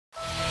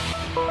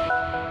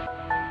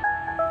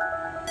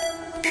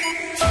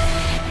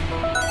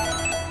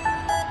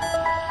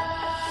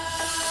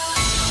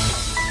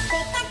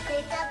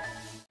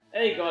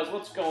Hey guys,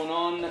 what's going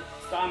on?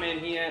 Starman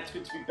here. It's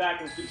good to be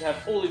back and it's good to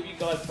have all of you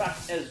guys back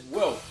as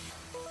well.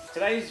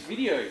 Today's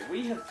video,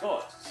 we have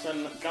got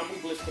some double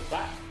blister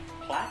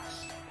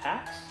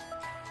packs.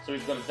 So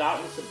we've got a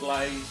Darkness,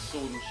 Ablaze,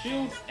 Sword and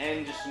Shield,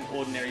 and just an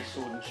ordinary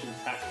Sword and Shield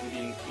pack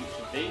within each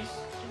of these.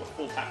 So we've got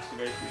 4 packs to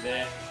go through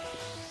there,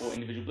 4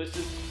 individual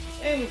blisters.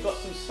 And we've got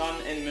some Sun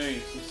and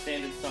Moon, some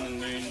standard Sun and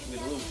Moon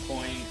with a little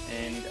coin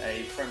and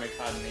a promo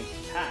card in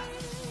each pack.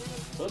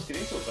 So let's get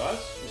into it, guys.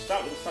 We'll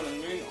start with the Sun and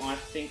Moon, I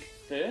think,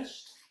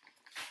 first,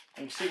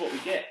 and see what we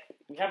get.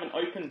 We haven't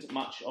opened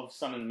much of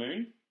Sun and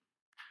Moon.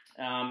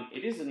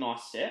 It is a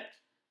nice set.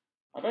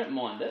 I don't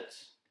mind it,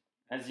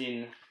 as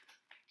in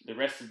the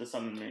rest of the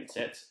Sun and Moon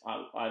sets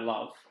I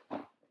love,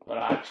 but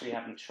I actually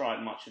haven't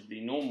tried much of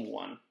the normal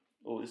one.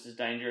 Oh, this is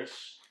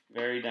dangerous.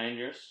 Very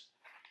dangerous.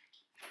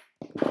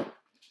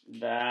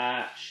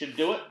 That should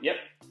do it. Yep.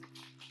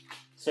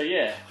 So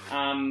yeah,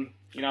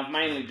 you know, I've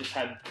mainly just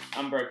had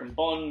Unbroken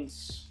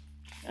Bonds,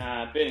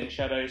 Burning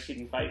Shadows,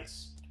 Hidden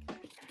Fates,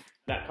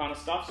 that kind of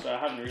stuff. So I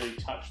haven't really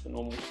touched the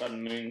normal Sun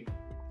and Moon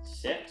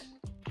set.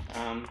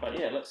 But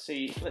yeah, let's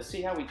see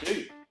how we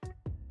do.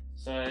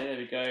 So there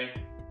we go.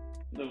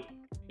 Little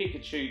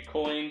Pikachu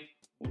coin.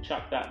 We'll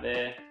chuck that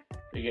there.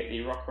 We get the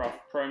Rockruff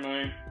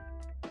promo.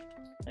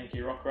 Thank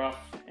you, Rockruff,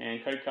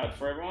 and code card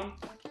for everyone.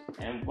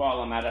 And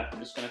while I'm at it, I'm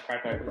just going to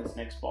crack open this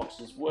next box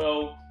as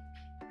well.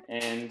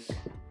 And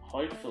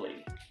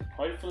hopefully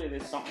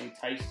there's something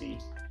tasty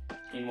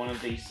in one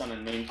of these Sun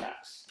and Moon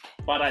packs.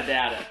 But I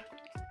doubt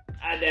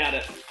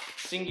it.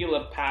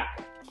 Singular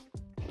pack.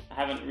 I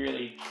haven't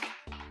really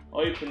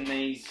opened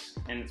these,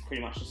 and it's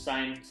pretty much the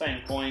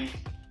same coin.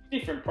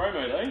 Different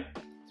promo though.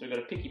 So we've got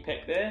a Picky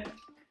Peck there,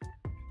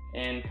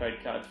 and code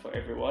card for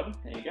everyone.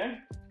 There you go.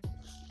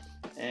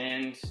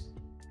 And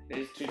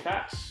there's 2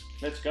 packs.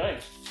 Let's go.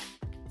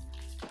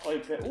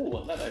 Open.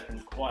 Oh, that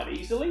opened quite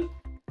easily.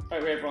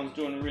 Hope everyone's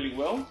doing really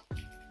well.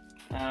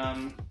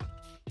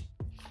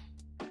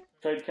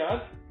 Code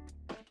card.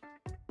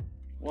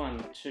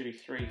 1, 2,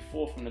 3,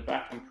 4 from the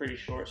back. I'm pretty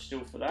sure it's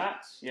still for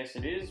that. Yes,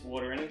 it is.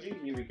 Water Energy.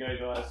 Here we go,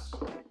 guys.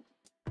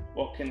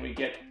 What can we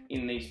get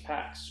in these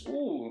packs?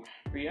 Ooh,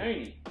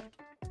 Brioni.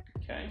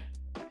 Okay.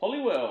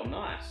 Poliwhirl.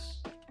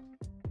 Nice.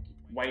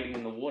 Wading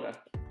in the water.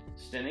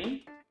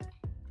 Steny.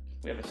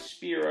 We have a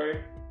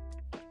Spearow.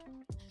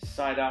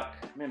 Psyduck.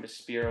 Remember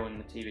Spearow in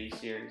the TV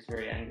series.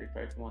 Very angry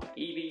Pokemon.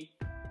 Eevee.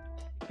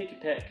 Picky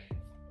Peck.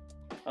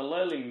 A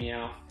Lowly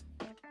Meowth.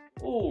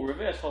 Ooh,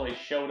 Reverse Hollow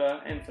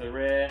Shelter. And for the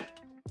rare.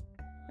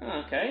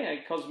 Okay,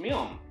 a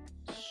Cosmeon.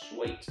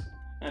 Sweet.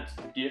 That's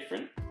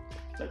different.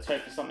 Let's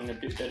hope for something a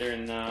bit better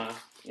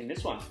in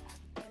this one.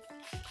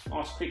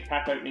 Nice quick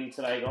pack opening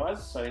today,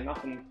 guys. So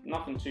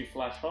nothing too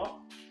flash hot.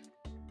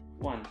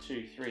 1,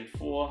 2, 3,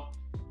 4.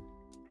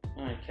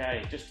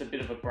 Okay, just a bit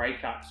of a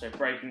breakup. So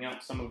breaking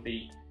up some of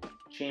the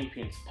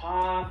Champion's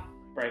Path,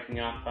 breaking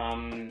up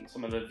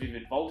some of the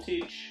Vivid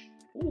Voltage.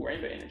 Ooh,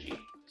 Rainbow Energy.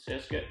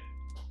 Surskit.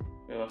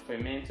 We have a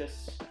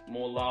Fomantis,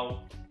 Morlull,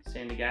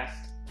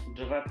 Sandygast,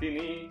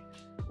 Dratini.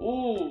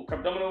 Ooh,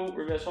 Crabdominal,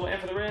 Reverse Hollow,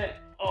 and for the rare.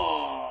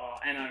 Oh,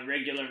 and a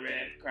regular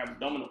rare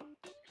Crabdominal.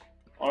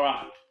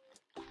 Alright,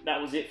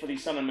 that was it for the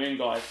Sun and Moon,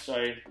 guys.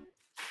 So,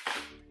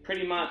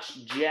 pretty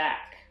much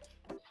jack.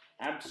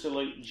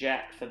 Absolute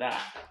jack for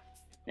that.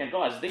 Now,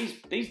 guys,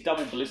 these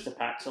double blister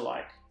packs are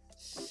like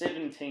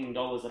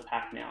 $17 a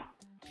pack now.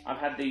 I've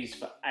had these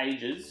for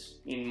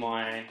ages in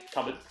my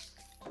cupboard.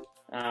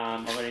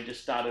 I've only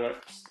just started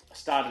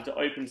to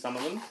open some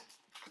of them.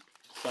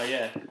 So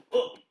yeah.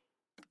 Oh.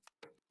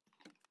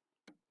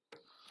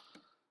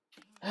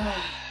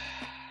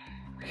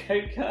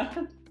 Code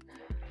card.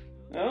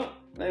 Oh,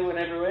 they went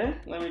everywhere.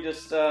 Let me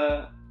just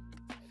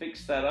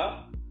fix that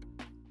up.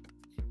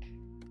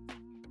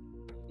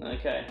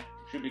 Okay,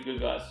 should be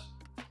good, guys.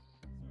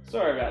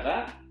 Sorry about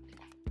that.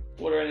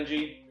 Water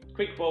Energy,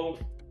 Quick Ball,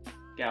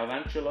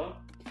 Galvantula,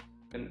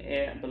 an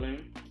Air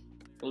Balloon,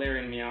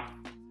 Galarian Meowth,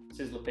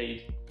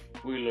 Sizzlipede,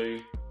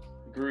 Wooloo,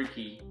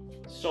 Grookey,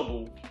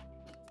 Sobble.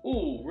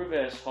 Ooh,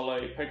 Reverse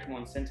Hollow,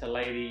 Pokemon Center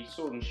Lady,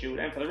 Sword and Shield,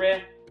 and for the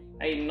rare,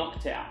 a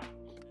Noctowl.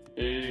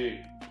 Ooh,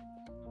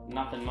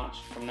 nothing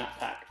much from that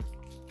pack.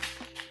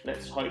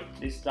 Let's hope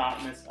this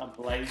Darkness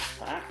Ablaze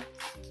pack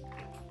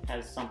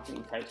has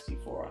something tasty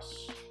for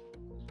us.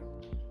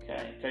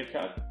 Okay, code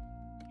card.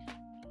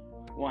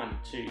 1,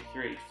 2,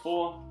 3,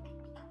 4.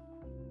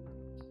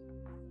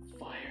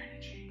 Fire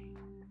Energy.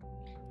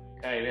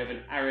 Okay, we have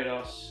an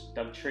Ariados,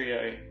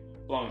 Dugtrio,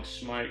 Blowing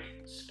Smoke,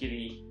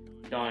 Skitty,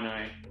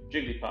 Dino,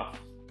 Jigglypuff,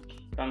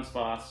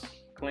 Dunsparce,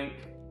 Clink,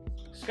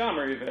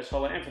 Skarmory Reverse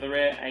Hollow, and for the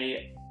rare,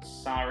 a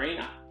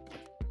Sarina.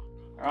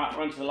 Alright,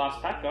 we're on to the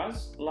last pack,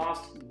 guys.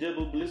 Last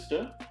double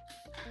blister.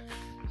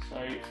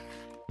 So,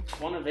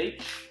 one of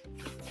each.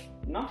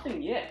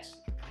 Nothing yet.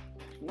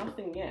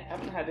 Nothing yet.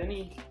 Haven't had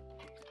any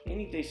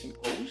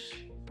decent pulls.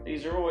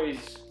 These are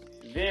always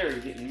very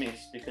hit and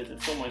miss because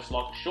it's almost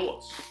like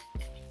shorts.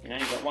 You know,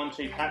 you've got 1,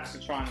 2 packs to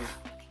try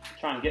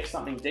and get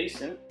something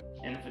decent,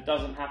 and if it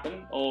doesn't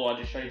happen, oh, I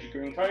just showed you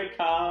green code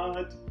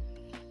card.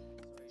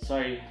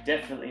 So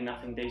definitely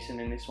nothing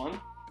decent in this one.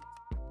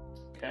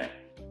 Okay,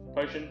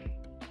 Potion,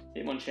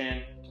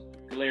 Hitmonchan,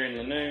 Galarian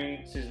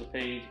Lanoon,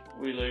 Sizzlipede,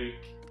 Wooloo,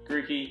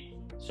 Grookey,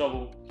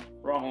 Sobble,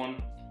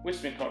 Rhyhorn,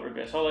 Whispercott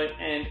Reverse Holo,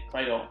 and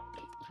Claydol.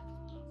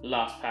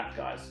 Last pack,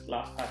 guys.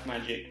 Last pack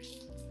magic.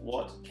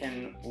 What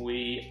can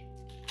we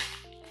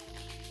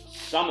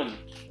summon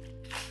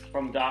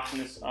from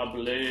Darkness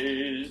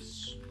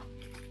Ablaze?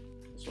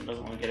 This one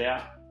doesn't want to get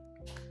out.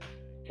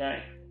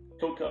 Okay,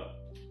 Cold Card.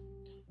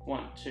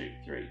 1, 2,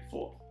 3,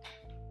 4.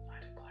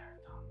 I declare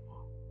it done.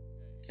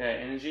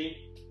 Okay,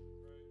 Energy,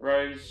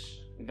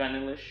 Rose,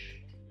 Vanillish,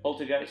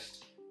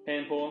 Poltergeist,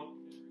 Panpour,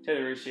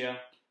 Teddiursa,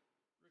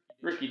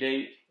 Ricky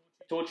D,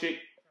 Torchic,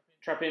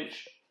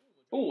 Trapinch.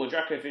 Oh, a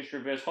Dracofish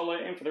Reverse Holo,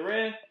 and for the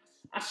rare,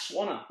 a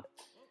Swanna.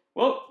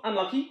 Well,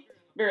 unlucky,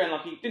 very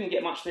unlucky. Didn't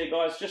get much there,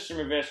 guys. Just some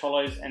Reverse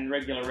Holos and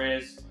regular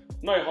rares.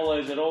 No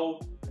Holos at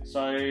all.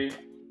 So,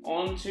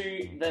 on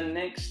to the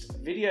next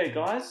video,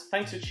 guys.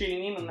 Thanks for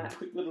tuning in on that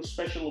quick little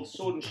special of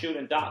Sword and Shield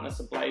and Darkness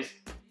Ablaze.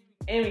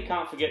 And we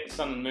can't forget the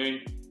Sun and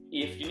Moon.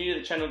 If you're new to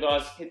the channel,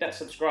 guys, hit that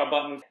subscribe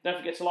button. Don't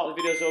forget to like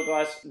the video as well,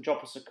 guys, and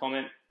drop us a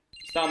comment.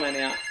 Starman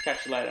out.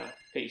 Catch you later.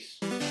 Peace.